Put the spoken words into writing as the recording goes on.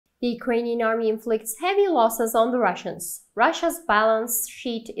The Ukrainian army inflicts heavy losses on the Russians. Russia's balance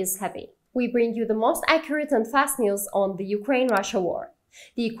sheet is heavy. We bring you the most accurate and fast news on the Ukraine-Russia war.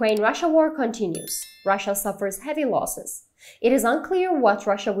 The Ukraine-Russia war continues. Russia suffers heavy losses. It is unclear what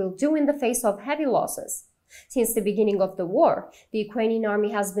Russia will do in the face of heavy losses. Since the beginning of the war, the Ukrainian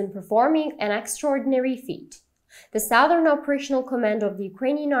army has been performing an extraordinary feat. The Southern Operational Command of the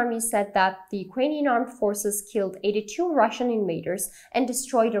Ukrainian Army said that the Ukrainian Armed Forces killed 82 Russian invaders and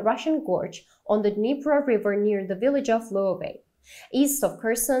destroyed a Russian gorge on the Dnipro River near the village of Lvove, east of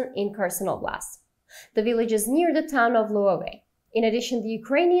Kherson in Kherson Oblast. The village is near the town of Lvove. In addition, the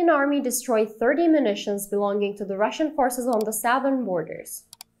Ukrainian Army destroyed 30 munitions belonging to the Russian forces on the southern borders.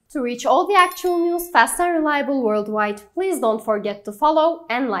 To reach all the actual news fast and reliable worldwide, please don't forget to follow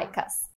and like us.